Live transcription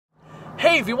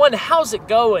Hey everyone, how's it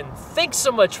going? Thanks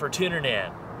so much for tuning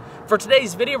in. For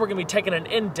today's video, we're going to be taking an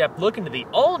in-depth look into the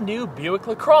all-new Buick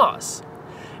LaCrosse.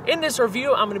 In this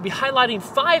review, I'm going to be highlighting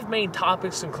 5 main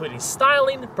topics including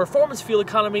styling, performance fuel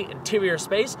economy, interior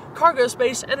space, cargo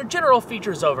space, and a general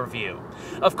features overview.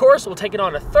 Of course, we'll take it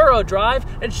on a thorough drive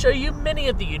and show you many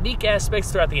of the unique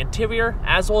aspects throughout the interior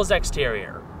as well as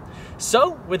exterior.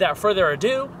 So, without further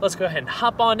ado, let's go ahead and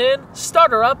hop on in,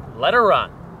 start her up, let her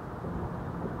run.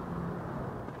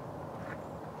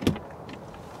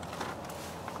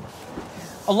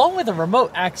 Along with a remote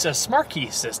access smart key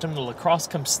system, the LaCrosse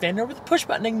comes standard with a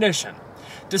push-button ignition.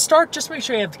 To start, just make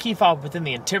sure you have the key fob within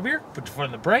the interior, put your foot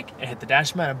on the brake, and hit the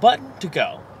dash-mounted button to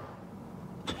go.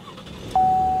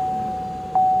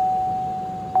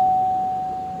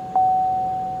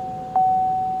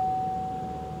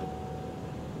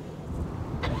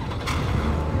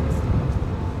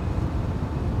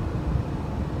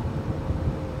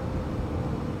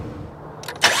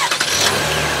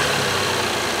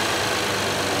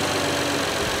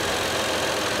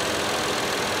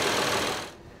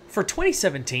 For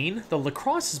 2017, the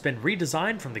LaCrosse has been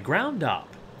redesigned from the ground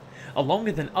up. Along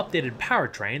with an updated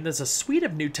powertrain, there's a suite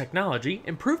of new technology,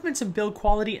 improvements in build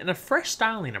quality, and a fresh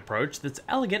styling approach that's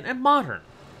elegant and modern.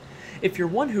 If you're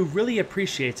one who really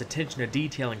appreciates attention to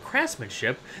detail and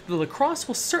craftsmanship, the LaCrosse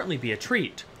will certainly be a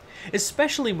treat,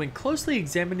 especially when closely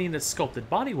examining its sculpted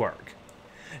bodywork.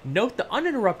 Note the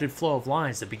uninterrupted flow of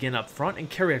lines that begin up front and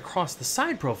carry across the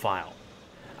side profile.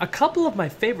 A couple of my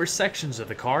favorite sections of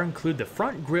the car include the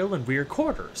front grille and rear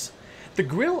quarters. The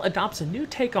grille adopts a new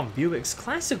take on Buick's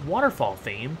classic waterfall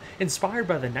theme, inspired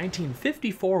by the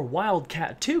 1954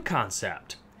 Wildcat II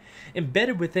concept.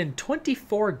 Embedded within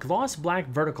 24 gloss black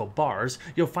vertical bars,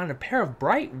 you'll find a pair of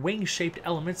bright wing-shaped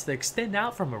elements that extend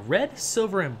out from a red,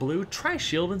 silver, and blue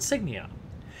tri-shield insignia.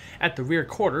 At the rear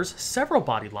quarters, several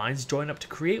body lines join up to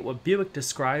create what Buick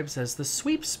describes as the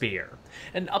sweep spear,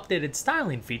 an updated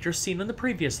styling feature seen in the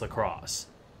previous LaCrosse.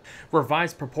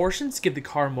 Revised proportions give the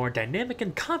car a more dynamic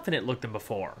and confident look than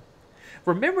before.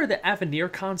 Remember the Avenir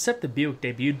concept that Buick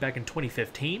debuted back in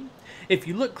 2015? If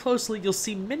you look closely, you'll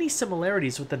see many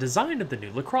similarities with the design of the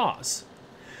new LaCrosse.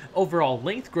 Overall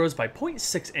length grows by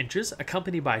 0.6 inches,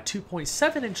 accompanied by a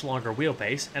 2.7-inch longer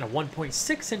wheelbase and a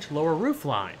 1.6-inch lower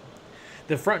roofline.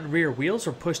 The front and rear wheels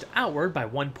are pushed outward by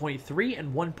 1.3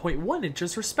 and 1.1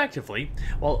 inches respectively,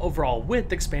 while overall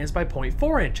width expands by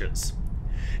 0.4 inches.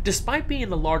 Despite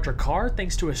being a larger car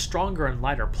thanks to a stronger and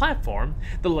lighter platform,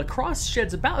 the LaCrosse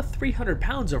sheds about 300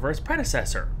 pounds over its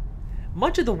predecessor.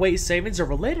 Much of the weight savings are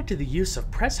related to the use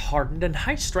of press-hardened and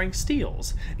high-strength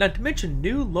steels, not to mention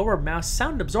new lower-mouth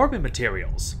sound-absorbing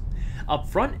materials. Up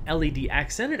front,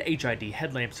 LED-accented HID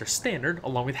headlamps are standard,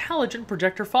 along with halogen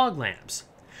projector fog lamps.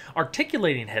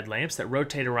 Articulating headlamps that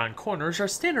rotate around corners are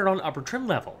standard on upper trim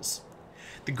levels.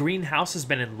 The greenhouse has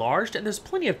been enlarged and there's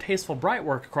plenty of tasteful bright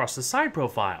work across the side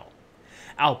profile.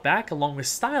 Out back, along with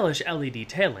stylish LED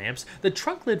tail lamps, the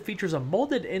trunk lid features a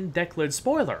molded-in deck lid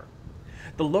spoiler.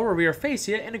 The lower rear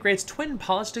fascia integrates twin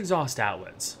polished exhaust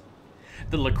outlets.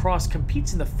 The LaCrosse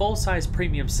competes in the full-size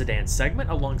premium sedan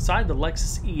segment alongside the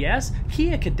Lexus ES,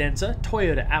 Kia Cadenza,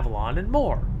 Toyota Avalon, and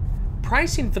more.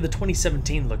 Pricing for the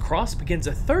 2017 LaCrosse begins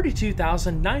at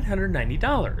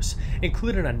 $32,990,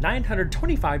 including a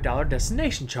 $925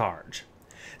 destination charge.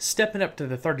 Stepping up to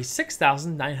the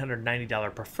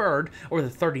 $36,990 Preferred or the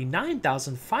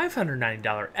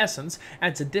 $39,590 Essence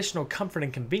adds additional comfort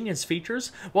and convenience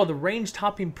features, while the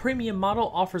range-topping premium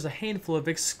model offers a handful of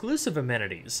exclusive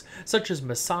amenities, such as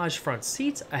massage front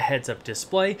seats, a heads-up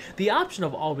display, the option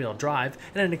of all-wheel drive,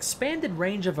 and an expanded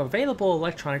range of available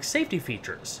electronic safety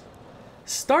features.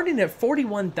 Starting at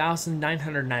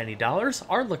 $41,990,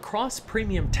 our LaCrosse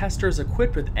Premium Tester is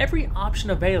equipped with every option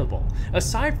available,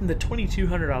 aside from the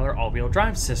 $2,200 all-wheel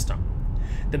drive system.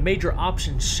 The major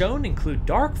options shown include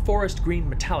dark forest green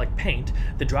metallic paint,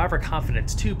 the Driver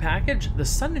Confidence 2 package, the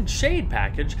Sun and Shade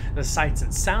package, the Sights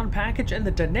and Sound package, and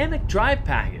the Dynamic Drive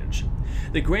package.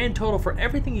 The grand total for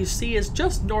everything you see is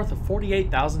just north of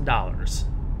 $48,000.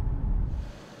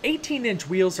 18-inch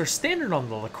wheels are standard on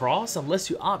the LaCrosse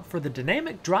unless you opt for the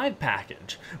Dynamic Drive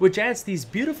package, which adds these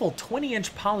beautiful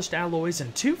 20-inch polished alloys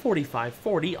and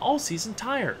 245/40 all-season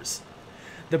tires.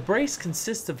 The brace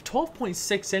consists of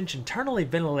 12.6-inch internally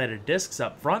ventilated discs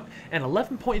up front and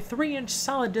 11.3-inch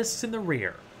solid discs in the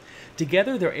rear.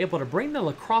 Together, they're able to bring the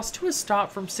LaCrosse to a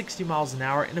stop from 60 miles an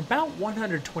hour in about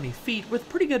 120 feet with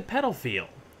pretty good pedal feel.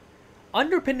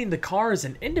 Underpinning the car is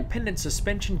an independent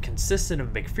suspension consisting of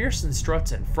McPherson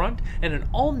struts in front and an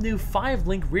all-new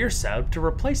 5-link rear setup to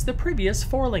replace the previous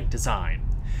 4-link design.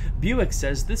 Buick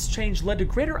says this change led to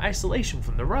greater isolation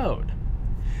from the road.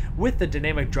 With the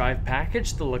dynamic drive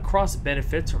package, the LaCrosse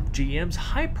benefits from GM's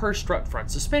high per strut front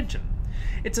suspension.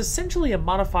 It's essentially a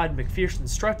modified McPherson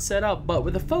strut setup, but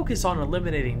with a focus on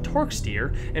eliminating torque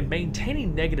steer and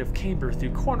maintaining negative camber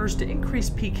through corners to increase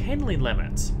peak handling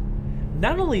limits.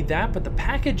 Not only that, but the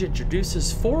package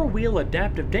introduces 4-wheel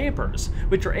adaptive dampers,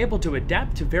 which are able to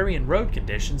adapt to varying road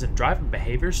conditions and driving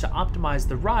behaviors to optimize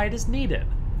the ride as needed.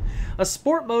 A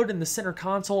sport mode in the center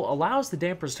console allows the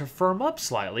dampers to firm up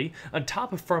slightly, on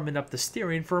top of firming up the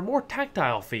steering for a more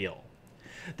tactile feel.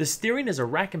 The steering is a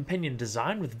rack and pinion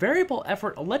design with variable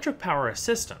effort electric power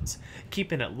assistance,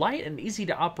 keeping it light and easy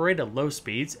to operate at low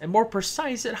speeds and more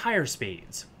precise at higher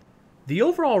speeds. The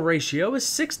overall ratio is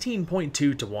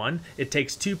 16.2 to 1, it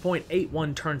takes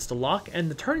 2.81 turns to lock, and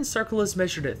the turn circle is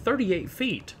measured at 38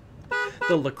 feet.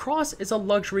 The LaCrosse is a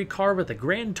luxury car with a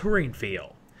grand touring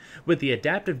feel. With the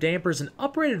adaptive dampers and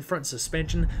uprated front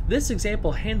suspension, this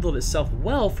example handled itself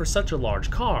well for such a large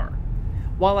car.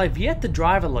 While I've yet to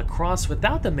drive a LaCrosse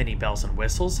without the many bells and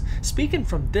whistles, speaking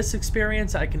from this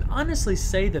experience, I can honestly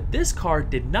say that this car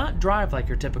did not drive like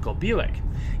your typical Buick.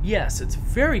 Yes, it's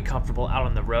very comfortable out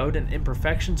on the road and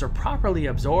imperfections are properly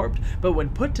absorbed, but when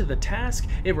put to the task,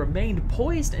 it remained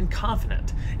poised and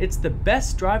confident. It's the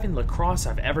best driving LaCrosse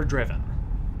I've ever driven.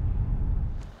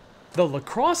 The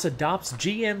LaCrosse adopts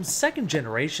GM's second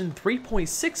generation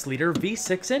 3.6-liter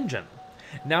V6 engine,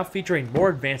 now featuring more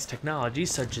advanced technology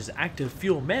such as active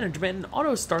fuel management and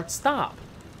auto start-stop.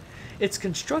 It's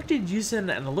constructed using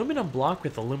an aluminum block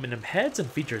with aluminum heads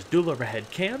and features dual overhead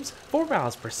cams, 4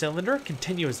 valves per cylinder,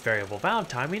 continuous variable valve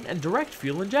timing, and direct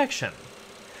fuel injection.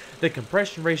 The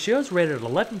compression ratio is rated at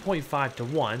 11.5 to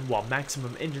 1, while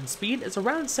maximum engine speed is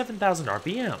around 7,000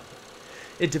 RPM.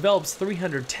 It develops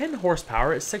 310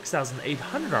 horsepower at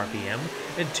 6,800 RPM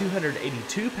and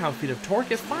 282 pound-feet of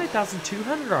torque at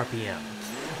 5,200 RPM,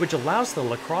 which allows the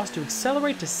LaCrosse to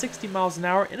accelerate to 60 miles an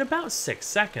hour in about 6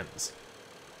 seconds.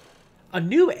 A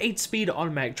new 8-speed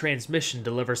automatic transmission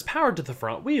delivers power to the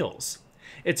front wheels.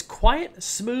 It's quiet,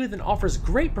 smooth, and offers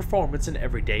great performance in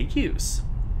everyday use.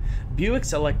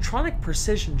 Buick's electronic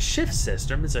precision shift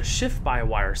system is a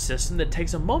shift-by-wire system that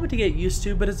takes a moment to get used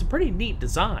to, but it's a pretty neat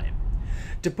design.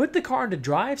 To put the car into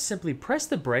drive, simply press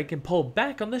the brake and pull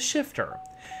back on the shifter.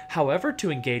 However, to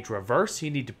engage reverse,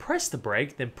 you need to press the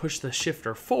brake, then push the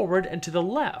shifter forward and to the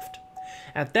left.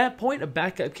 At that point, a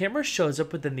backup camera shows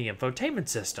up within the infotainment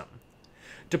system.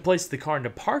 To place the car into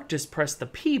park, just press the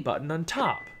P button on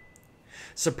top.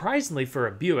 Surprisingly for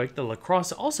a Buick, the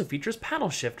LaCrosse also features paddle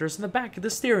shifters in the back of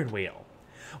the steering wheel.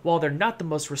 While they're not the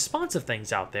most responsive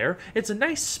things out there, it's a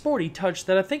nice sporty touch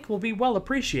that I think will be well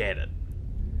appreciated.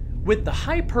 With the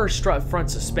high per strut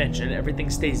front suspension, everything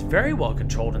stays very well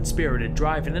controlled in spirited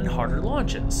driving and harder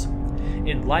launches.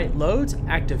 In light loads,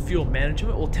 active fuel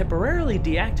management will temporarily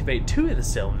deactivate 2 of the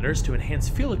cylinders to enhance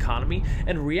fuel economy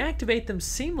and reactivate them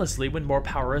seamlessly when more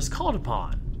power is called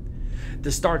upon.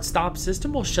 The start-stop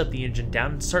system will shut the engine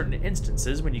down in certain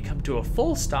instances when you come to a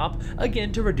full stop,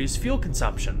 again to reduce fuel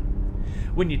consumption.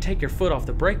 When you take your foot off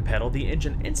the brake pedal, the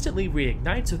engine instantly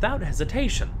reignites without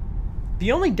hesitation.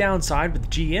 The only downside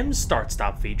with GM's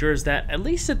start-stop feature is that, at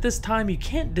least at this time, you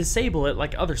can't disable it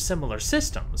like other similar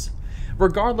systems.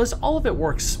 Regardless, all of it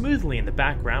works smoothly in the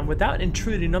background without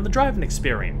intruding on the driving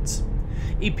experience.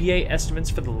 EPA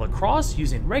estimates for the LaCrosse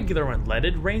using regular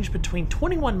unleaded range between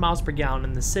 21 miles per gallon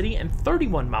in the city and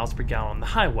 31 miles per gallon on the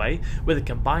highway, with a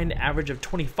combined average of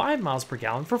 25 miles per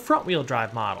gallon for front-wheel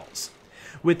drive models.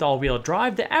 With all-wheel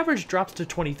drive, the average drops to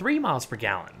 23 miles per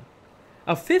gallon.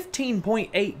 A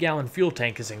 15.8 gallon fuel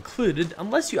tank is included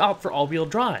unless you opt for all-wheel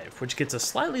drive, which gets a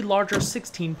slightly larger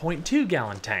 16.2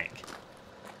 gallon tank.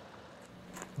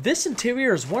 This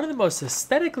interior is one of the most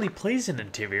aesthetically pleasing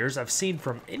interiors I've seen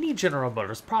from any General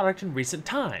Motors product in recent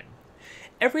time.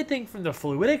 Everything from the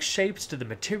fluidic shapes to the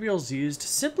materials used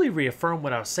simply reaffirm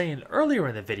what I was saying earlier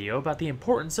in the video about the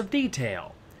importance of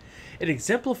detail. It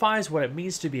exemplifies what it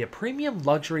means to be a premium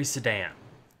luxury sedan.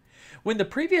 When the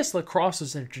previous LaCrosse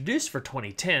was introduced for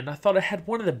 2010, I thought it had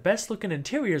one of the best looking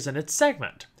interiors in its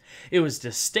segment. It was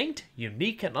distinct,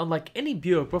 unique, and unlike any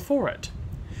Buick before it.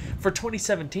 For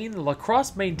 2017, the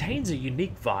LaCrosse maintains a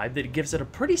unique vibe that gives it a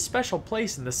pretty special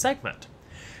place in the segment.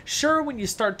 Sure, when you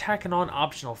start tacking on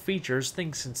optional features,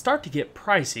 things can start to get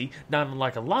pricey, not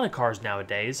unlike a lot of cars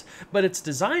nowadays, but it's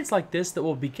designs like this that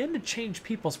will begin to change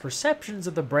people's perceptions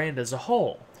of the brand as a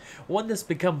whole. One that's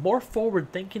become more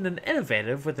forward-thinking and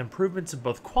innovative with improvements in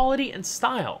both quality and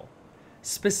style.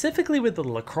 Specifically with the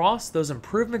LaCrosse, those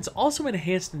improvements also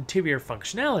enhanced interior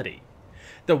functionality.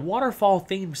 The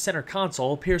waterfall-themed center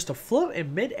console appears to float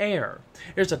in mid-air.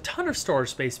 There's a ton of storage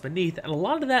space beneath, and a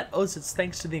lot of that owes its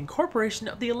thanks to the incorporation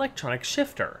of the electronic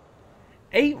shifter.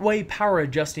 8-way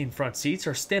power-adjusting front seats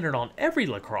are standard on every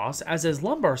LaCrosse, as is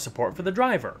lumbar support for the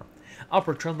driver.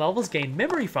 Upper trim levels gain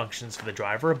memory functions for the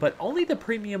driver, but only the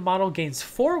premium model gains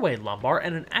 4-way lumbar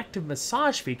and an active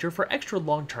massage feature for extra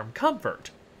long-term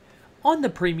comfort. On the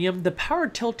premium, the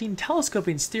power-tilting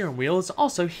telescoping steering wheel is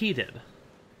also heated.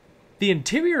 The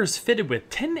interior is fitted with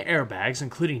 10 airbags,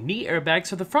 including knee airbags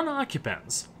for the front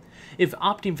occupants. If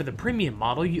opting for the premium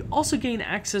model, you also gain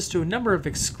access to a number of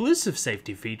exclusive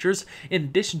safety features, in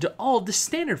addition to all of the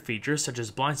standard features such as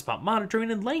blind spot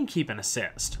monitoring and lane keep and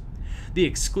assist. The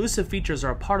exclusive features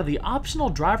are a part of the optional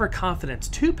Driver Confidence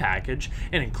 2 package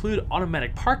and include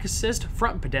automatic park assist,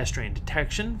 front pedestrian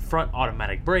detection, front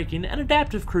automatic braking, and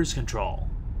adaptive cruise control.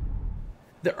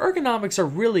 The ergonomics are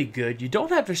really good. You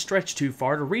don't have to stretch too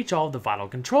far to reach all of the vital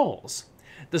controls.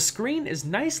 The screen is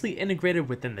nicely integrated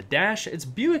within the dash. It's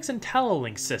Buick's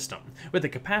IntelliLink system, with a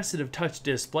capacitive touch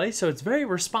display, so it's very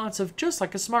responsive, just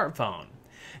like a smartphone.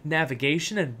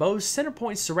 Navigation and Bose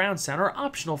Centerpoint surround sound are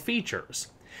optional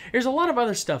features. There's a lot of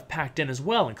other stuff packed in as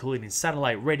well, including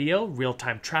satellite radio,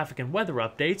 real-time traffic and weather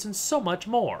updates, and so much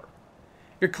more.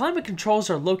 Your climate controls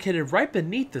are located right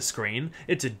beneath the screen.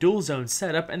 It's a dual-zone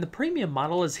setup, and the premium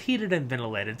model has heated and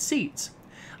ventilated seats.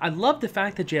 I love the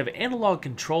fact that you have analog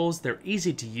controls. They're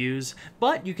easy to use,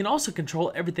 but you can also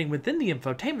control everything within the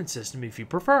infotainment system if you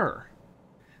prefer.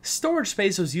 Storage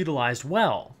space was utilized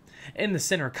well. In the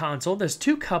center console, there's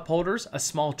 2 cup holders, a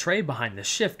small tray behind the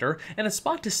shifter, and a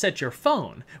spot to set your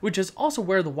phone, which is also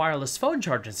where the wireless phone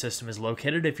charging system is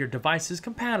located if your device is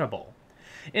compatible.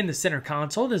 In the center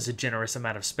console, there's a generous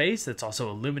amount of space that's also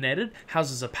illuminated,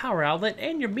 houses a power outlet,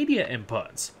 and your media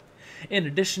inputs. In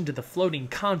addition to the floating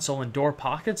console and door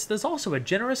pockets, there's also a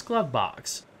generous glove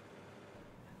box.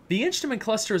 The instrument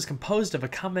cluster is composed of a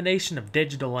combination of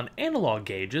digital and analog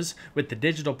gauges, with the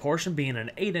digital portion being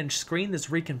an 8-inch screen that's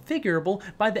reconfigurable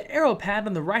by the arrow pad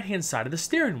on the right-hand side of the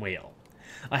steering wheel.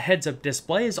 A heads-up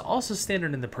display is also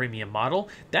standard in the premium model.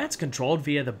 That's controlled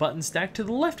via the button stack to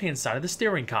the left-hand side of the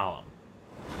steering column.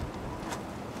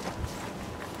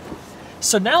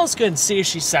 So now let's go ahead and see how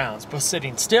she sounds, both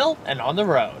sitting still and on the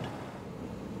road.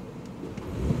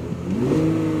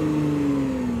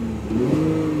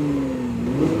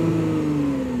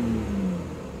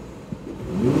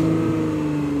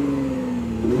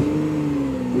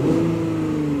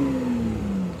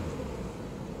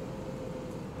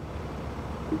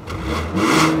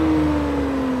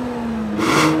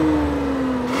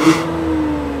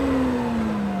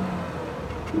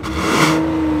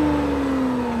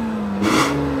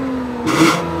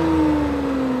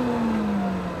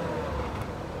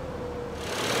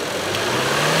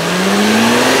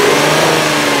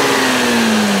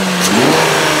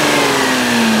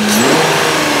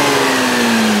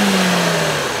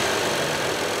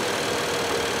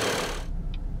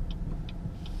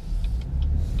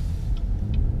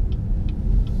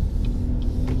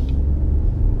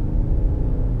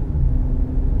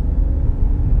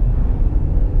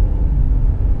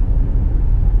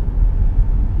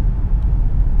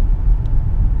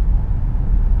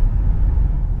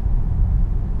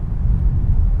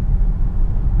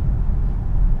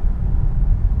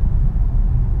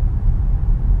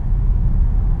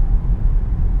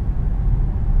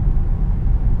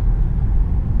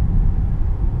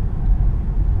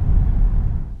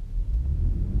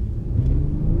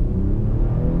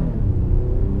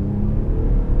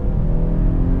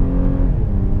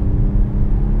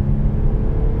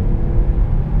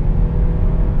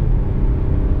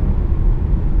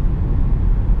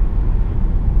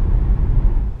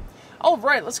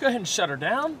 Alright, let's go ahead and shut her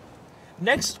down.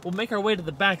 Next, we'll make our way to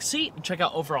the back seat and check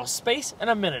out overall space and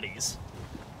amenities.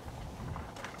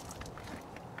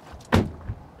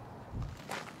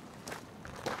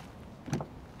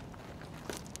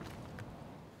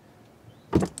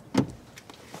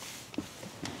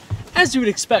 As you would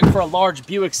expect for a large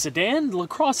Buick sedan, the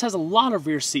LaCrosse has a lot of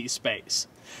rear seat space.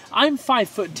 I'm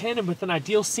 5'10", and with an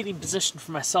ideal seating position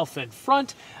for myself in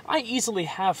front, I easily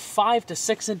have 5 to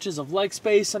 6 inches of leg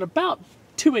space and about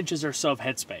 2 inches or so of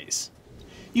headspace.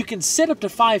 You can sit up to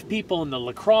 5 people in the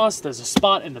LaCrosse. There's a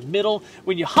spot in the middle.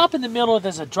 When you hop in the middle,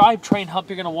 there's a drivetrain hump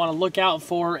you're going to want to look out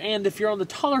for, and if you're on the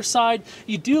taller side,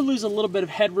 you do lose a little bit of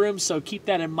headroom, so keep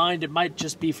that in mind. It might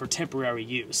just be for temporary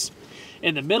use.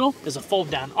 In the middle is a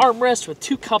fold-down armrest with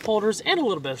 2 cup holders and a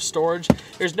little bit of storage.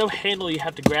 There's no handle you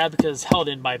have to grab because it's held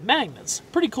in by magnets.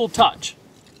 Pretty cool touch.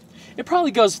 It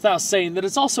probably goes without saying that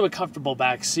it's also a comfortable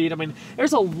back seat. I mean,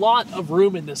 there's a lot of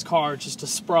room in this car just to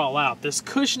sprawl out. This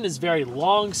cushion is very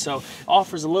long, so it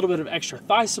offers a little bit of extra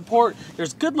thigh support.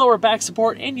 There's good lower back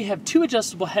support, and you have 2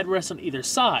 adjustable headrests on either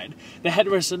side. The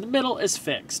headrest in the middle is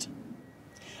fixed.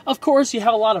 Of course, you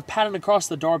have a lot of pattern across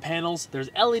the door panels.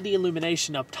 There's LED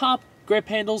illumination up top, grip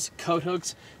handles, coat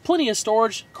hooks, plenty of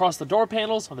storage across the door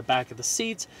panels, on the back of the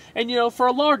seats, and you know, for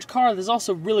a large car, there's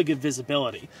also really good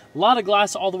visibility. A lot of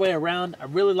glass all the way around. I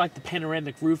really like the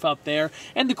panoramic roof up there,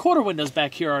 and the quarter windows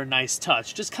back here are a nice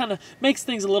touch. Just kind of makes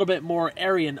things a little bit more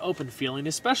airy and open feeling,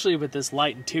 especially with this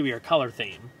light interior color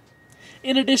theme.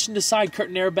 In addition to side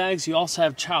curtain airbags, you also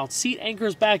have child seat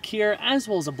anchors back here, as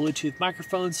well as a Bluetooth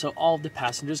microphone so all of the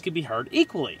passengers can be heard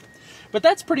equally. But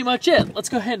that's pretty much it. Let's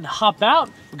go ahead and hop out,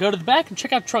 go to the back, and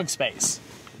check out trunk space.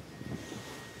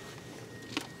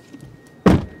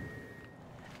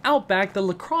 Out back, the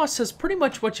LaCrosse has pretty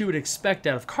much what you would expect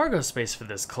out of cargo space for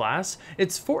this class.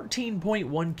 It's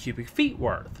 14.1 cubic feet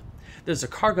worth. There's a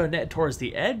cargo net towards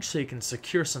the edge so you can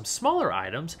secure some smaller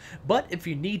items, but if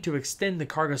you need to extend the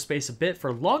cargo space a bit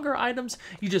for longer items,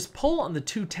 you just pull on the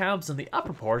 2 tabs on the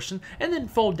upper portion and then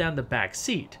fold down the back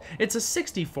seat. It's a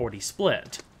 60-40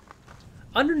 split.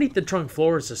 Underneath the trunk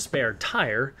floor is a spare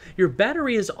tire. Your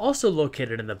battery is also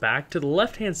located in the back to the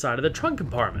left-hand side of the trunk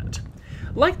compartment.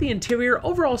 Like the interior,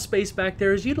 overall space back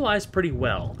there is utilized pretty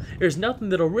well. There's nothing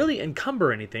that'll really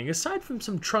encumber anything aside from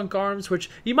some trunk arms, which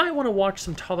you might want to watch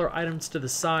some taller items to the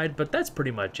side, but that's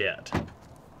pretty much it.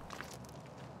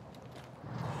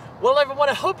 Well everyone,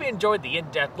 I hope you enjoyed the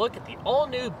in-depth look at the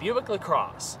all-new Buick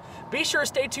LaCrosse. Be sure to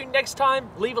stay tuned next time,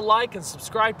 leave a like and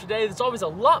subscribe today. There's always a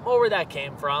lot more where that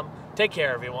came from. Take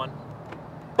care everyone.